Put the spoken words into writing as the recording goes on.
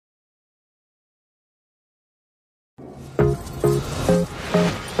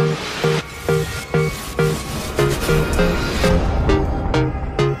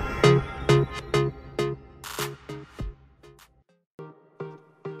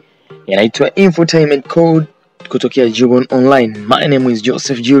Inaitwa Infotainment Code kutokea UJUMBE Online. My name is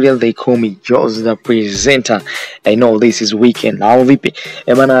Joseph Julian, they call me Joseph the Presenter. I know this is weekend. Now vipi?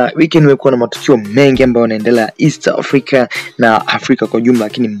 Bana, weekend imekuwa na matukio mengi ambayo yanaendelea East Africa na Afrika kwa jumla,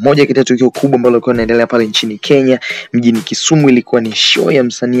 lakini moja kati ya tukio kubwa ambalo lilikuwa linaendelea pale nchini Kenya, mjini Kisumu, ilikuwa ni show ya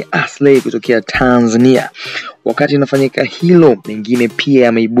msanii ASLAY kutokea Tanzania. Wakati inafanyika hilo, mengine pia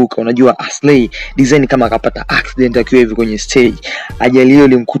yameibuka. Unajua ASLAY design kama akapata accident akiwa hivi kwenye stage. Ajali hiyo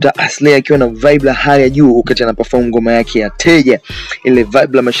ilimkuta ASLAY akiwa na vibe la hali ya juu wakati anaperform ngoma yake ya Teja. Ile vibe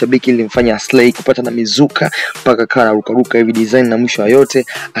la mashabiki ilimfanya ASLAY kupata na mizuka mpaka kana ruka hivi design, na mwisho wa yote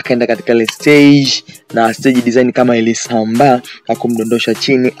akaenda katika ile stage na stage design kama ilisambaa na kumdondosha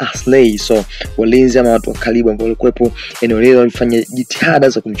chini ASLAY. So walinzi ama watu wa karibu ambao walikuwepo eneo hilo walifanya jitihada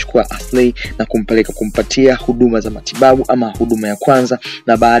za kumchukua ASLAY na kumpeleka kumpatia huduma za matibabu ama huduma ya kwanza,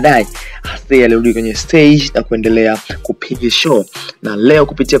 na baadaye ASLAY alirudi kwenye stage na kuendelea kupiga show. Na leo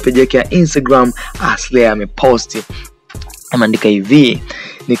kupitia page yake ya Instagram ASLAY ameposti, ameandika hivi: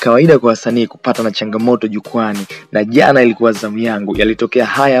 ni kawaida kwa wasanii kupata na changamoto jukwani, na jana ilikuwa zamu yangu. Yalitokea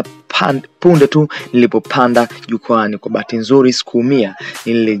haya punde tu nilipopanda jukwani. Kwa bahati nzuri sikuumia,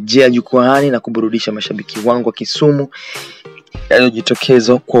 nilirejea jukwani na kuburudisha mashabiki wangu wa Kisumu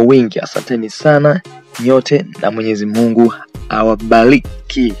yaliyojitokeza kwa wingi. Asanteni sana nyote na Mwenyezi Mungu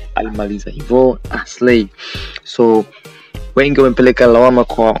awabariki. Alimaliza hivyo ASLAY. So wengi wamepeleka lawama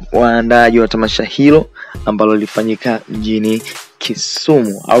kwa waandaaji wa tamasha hilo ambalo lilifanyika mjini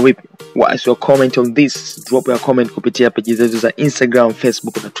Kisumu. What's your comment on this? Drop your comment kupitia pages zetu za Instagram,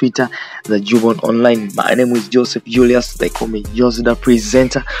 Facebook na Twitter za UJUMBE Online. My name is Joseph Julius, they call me Joseph the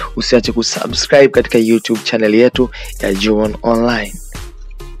Presenter. Usiache kusubscribe katika YouTube channel yetu ya UJUMBE Online.